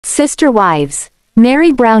Sister wives.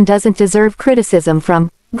 Meri Brown doesn't deserve criticism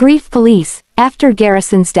from grief police after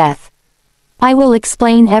Garrison's death. I will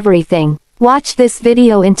explain everything. Watch this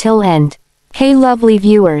video until end. Hey lovely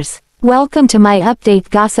viewers. Welcome to my update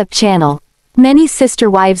gossip channel. Many Sister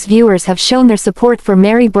Wives viewers have shown their support for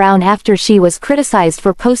Meri Brown after she was criticized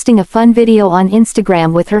for posting a fun video on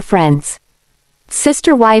Instagram with her friends.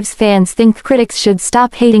 Sister Wives fans think critics should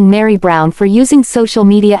stop hating Meri Brown for using social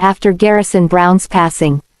media after Garrison Brown's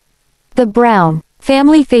passing. The Brown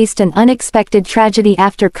family faced an unexpected tragedy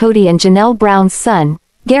after Kody and Janelle Brown's son,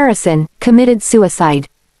 Garrison, committed suicide.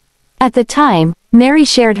 At the time, Meri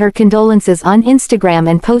shared her condolences on Instagram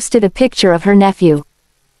and posted a picture of her nephew.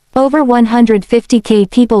 Over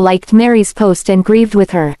 150,000 people liked Meri's post and grieved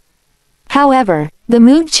with her. However, the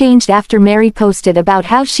mood changed after Meri posted about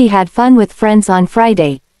how she had fun with friends on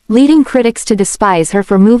Friday, leading critics to despise her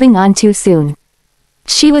for moving on too soon.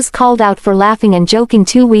 She was called out for laughing and joking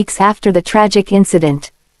 2 weeks after the tragic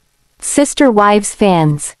incident. Sister Wives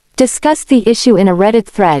fans discussed the issue in a Reddit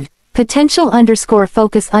thread,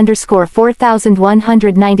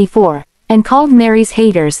 potential_focus_4194, and called Meri's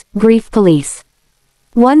haters grief police.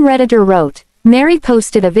 One Redditor wrote, Meri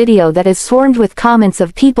posted a video that is swarmed with comments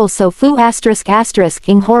of people so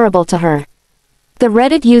ing horrible to her. The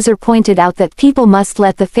Reddit user pointed out that people must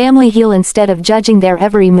let the family heal instead of judging their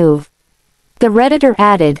every move. The Redditor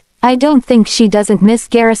added, I don't think she doesn't miss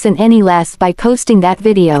Garrison any less by posting that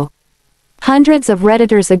video. Hundreds of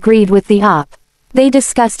Redditors agreed with the op. They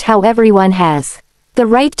discussed how everyone has the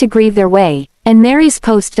right to grieve their way, and Meri's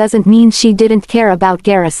post doesn't mean she didn't care about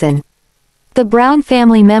Garrison. The Brown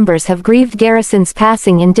family members have grieved Garrison's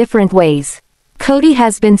passing in different ways. Kody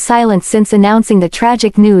has been silent since announcing the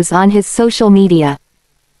tragic news on his social media.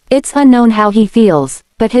 It's unknown how he feels,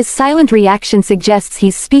 but his silent reaction suggests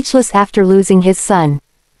he's speechless after losing his son.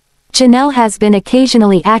 Janelle has been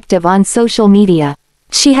occasionally active on social media.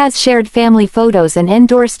 She has shared family photos and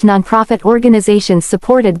endorsed nonprofit organizations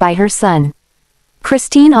supported by her son.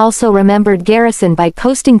 Christine also remembered Garrison by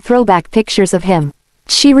posting throwback pictures of him.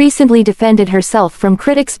 She recently defended herself from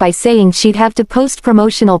critics by saying she'd have to post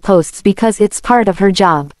promotional posts because it's part of her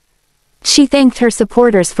job. She thanked her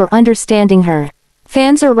supporters for understanding her.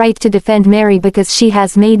 Fans are right to defend Meri because she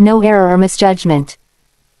has made no error or misjudgment.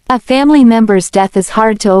 A family member's death is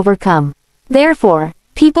hard to overcome. Therefore,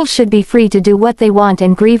 people should be free to do what they want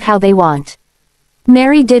and grieve how they want.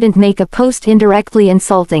 Meri didn't make a post indirectly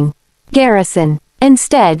insulting Garrison.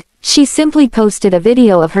 Instead, she simply posted a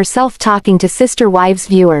video of herself talking to Sister Wives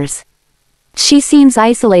viewers. She seems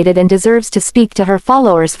isolated and deserves to speak to her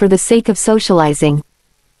followers for the sake of socializing.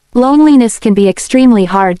 Loneliness can be extremely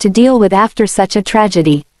hard to deal with after such a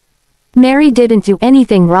tragedy. Meri didn't do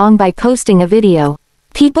anything wrong by posting a video.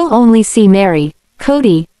 People only see Meri,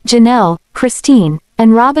 Kody, Janelle, Christine,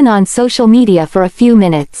 and Robyn on social media for a few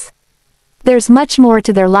minutes. There's much more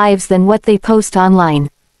to their lives than what they post online.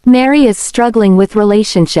 Meri is struggling with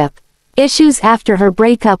relationship issues after her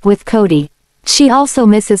breakup with Kody. She also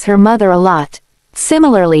misses her mother a lot.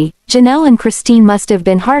 Similarly, Janelle and Christine must have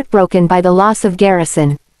been heartbroken by the loss of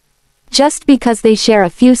Garrison. Just because they share a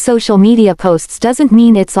few social media posts doesn't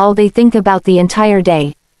mean it's all they think about the entire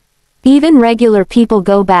day. Even regular people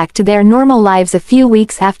go back to their normal lives a few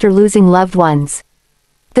weeks after losing loved ones.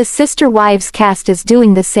 The Sister Wives cast is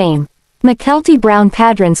doing the same. Mykelti Brown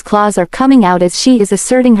Padron's claws are coming out as she is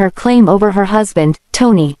asserting her claim over her husband,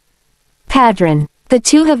 Tony Padron. The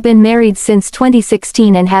two have been married since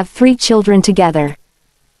 2016 and have 3 children together.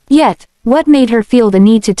 Yet, what made her feel the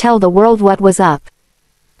need to tell the world what was up?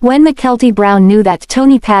 When Mykelti Brown knew that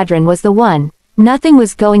Tony Padron was the one, nothing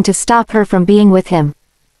was going to stop her from being with him.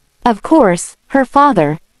 Of course, her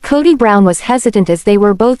father, Kody Brown, was hesitant as they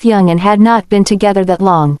were both young and had not been together that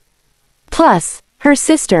long. Plus, her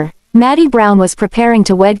sister, Maddie Brown, was preparing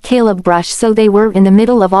to wed Caleb Brush, so they were in the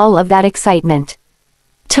middle of all of that excitement.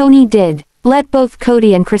 Tony did let both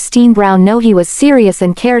Kody and Christine Brown know he was serious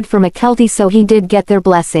and cared for Mykelti, so he did get their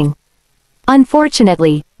blessing.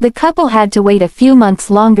 Unfortunately, the couple had to wait a few months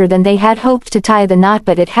longer than they had hoped to tie the knot,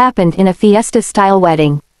 but it happened in a fiesta-style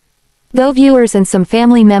wedding. Though viewers and some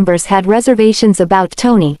family members had reservations about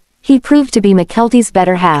Tony, he proved to be Mykelti's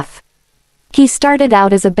better half. He started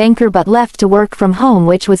out as a banker but left to work from home,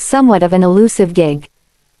 which was somewhat of an elusive gig.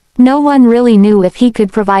 No one really knew if he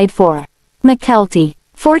could provide for Mykelti.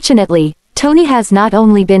 Fortunately, Tony has not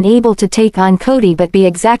only been able to take on Kody but be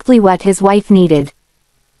exactly what his wife needed.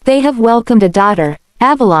 They have welcomed a daughter,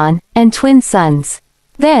 Avalon, and twin sons.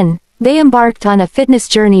 Then, they embarked on a fitness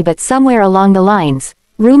journey, but somewhere along the lines,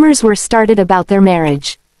 rumors were started about their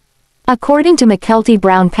marriage. According to Mykelti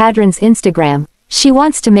Brown Padron's Instagram, She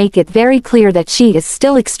wants to make it very clear that she is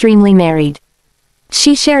still extremely married.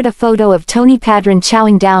 She shared a photo of Tony Padron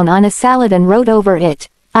chowing down on a salad and wrote over it,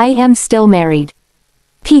 "I am still married."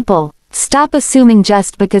 People, stop assuming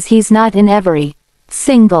just because he's not in every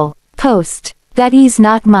single post that he's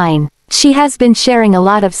not mine. She has been sharing a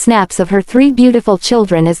lot of snaps of her 3 beautiful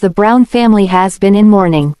children as the Brown family has been in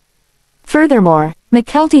mourning. Furthermore,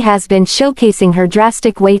 Mykelti has been showcasing her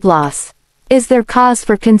drastic weight loss. Is there cause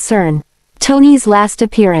for concern? Tony's last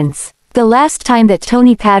appearance. The last time that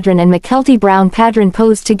Tony Padron and Mykelti Brown Padron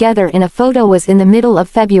posed together in a photo was in the middle of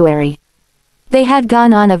February. They had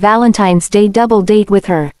gone on a Valentine's Day double date with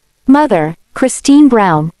her mother, Christine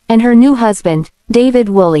Brown, and her new husband, David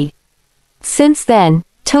Woolley. Since then,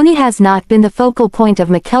 Tony has not been the focal point of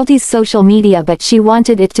Mykelti's social media, but she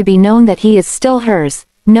wanted it to be known that he is still hers,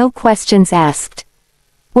 no questions asked.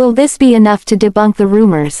 Will this be enough to debunk the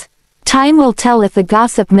rumors? Time will tell if the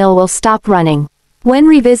gossip mill will stop running. When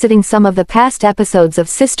revisiting some of the past episodes of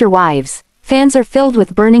Sister Wives, fans are filled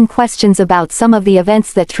with burning questions about some of the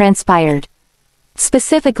events that transpired.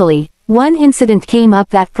 Specifically, one incident came up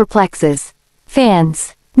that perplexes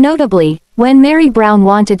fans. Notably, when Meri Brown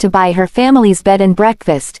wanted to buy her family's bed and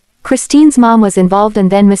breakfast, Christine's mom was involved and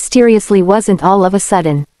then mysteriously wasn't all of a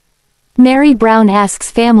sudden. Meri Brown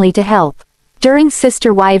asks family to help. During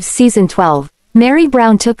Sister Wives Season 12, Meri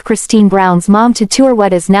Brown took Christine Brown's mom to tour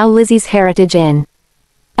what is now Lizzie's Heritage Inn.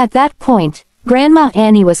 At that point, Grandma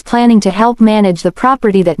Annie was planning to help manage the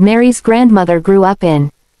property that Meri's grandmother grew up in.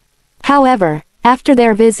 However, after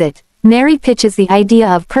their visit, Meri pitches the idea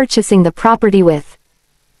of purchasing the property with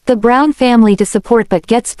the Brown family to support but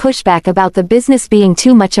gets pushback about the business being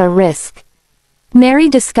too much a risk. Meri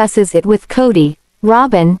discusses it with Kody,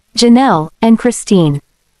 Robyn, Janelle, and Christine.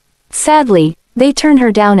 Sadly, they turn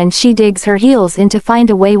her down and she digs her heels in to find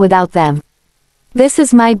a way without them. "This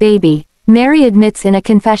is my baby," Meri admits in a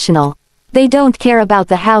confessional. "They don't care about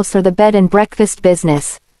the house or the bed and breakfast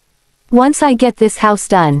business. Once I get this house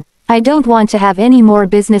done, I don't want to have any more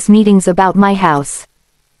business meetings about my house.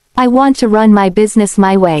 I want to run my business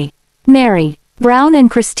my way." Meri Brown and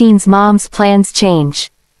Christine's mom's plans change.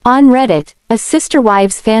 On Reddit, a Sister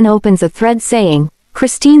Wives fan opens a thread saying,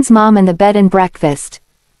 "Christine's mom and the bed and breakfast."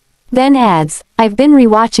 Then adds, "I've been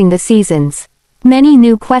rewatching the seasons. Many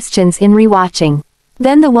new questions in rewatching.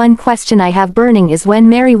 Then the one question I have burning is when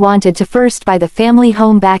Meri wanted to first buy the family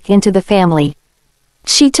home back into the family.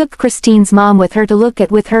 She took Christine's mom with her to look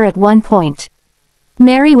at with her at one point.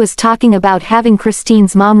 Meri was talking about having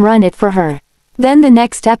Christine's mom run it for her. Then the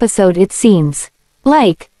next episode it seems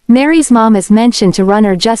like Meri's mom is mentioned to run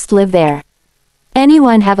or just live there.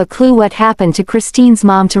 Anyone have a clue what happened to Christine's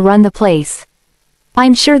mom to run the place?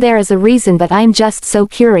 I'm sure there is a reason, but I'm just so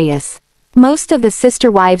curious." Most of the Sister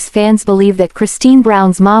Wives fans believe that Christine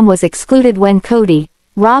Brown's mom was excluded when Kody,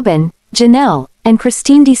 Robyn, Janelle, and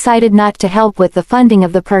Christine decided not to help with the funding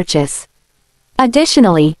of the purchase.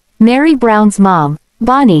 Additionally, Meri Brown's mom,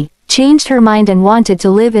 Bonnie, changed her mind and wanted to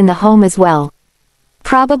live in the home as well.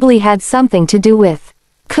 Probably had something to do with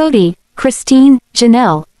Kody, Christine,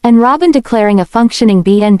 Janelle, and Robyn declaring a functioning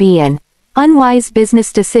B&B an unwise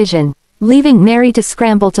business decision, leaving Meri to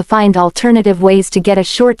scramble to find alternative ways to get a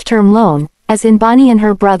short-term loan, as in Bonnie and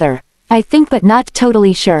her brother, I think but not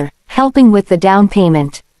totally sure, helping with the down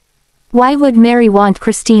payment. Why would Meri want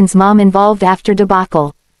Christine's mom involved after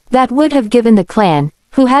debacle? That would have given the clan,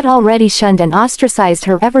 who had already shunned and ostracized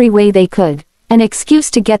her every way they could, an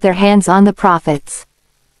excuse to get their hands on the profits.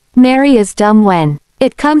 Meri is dumb when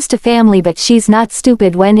it comes to family, but she's not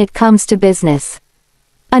stupid when it comes to business.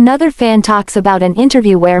 Another fan talks about an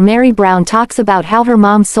interview where Meri Brown talks about how her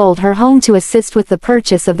mom sold her home to assist with the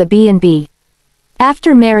purchase of the B&B.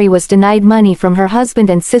 After Meri was denied money from her husband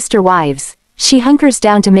and Sister Wives, she hunkers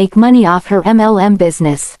down to make money off her MLM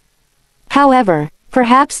business. However,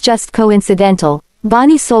 perhaps just coincidental,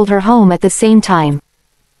 Bonnie sold her home at the same time.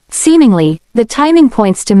 Seemingly, the timing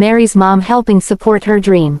points to Meri's mom helping support her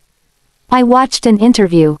dream. I watched an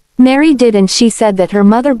interview Meri did and she said that her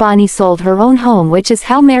mother Bonnie sold her own home, which is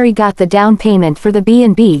how Meri got the down payment for the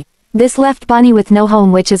B&B. This left Bonnie with no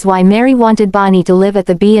home, which is why Meri wanted Bonnie to live at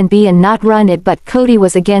the B&B and not run it, but Kody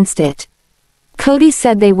was against it. Kody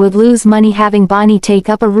said they would lose money having Bonnie take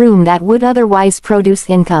up a room that would otherwise produce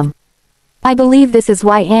income. I believe this is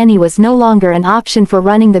why Annie was no longer an option for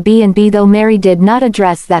running the B&B, though Meri did not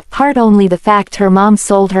address that part, only the fact her mom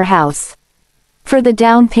sold her house for the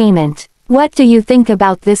down payment. What do you think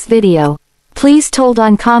about this video? Please told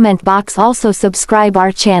on comment box. Also subscribe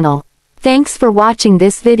our channel. Thanks for watching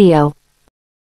this video.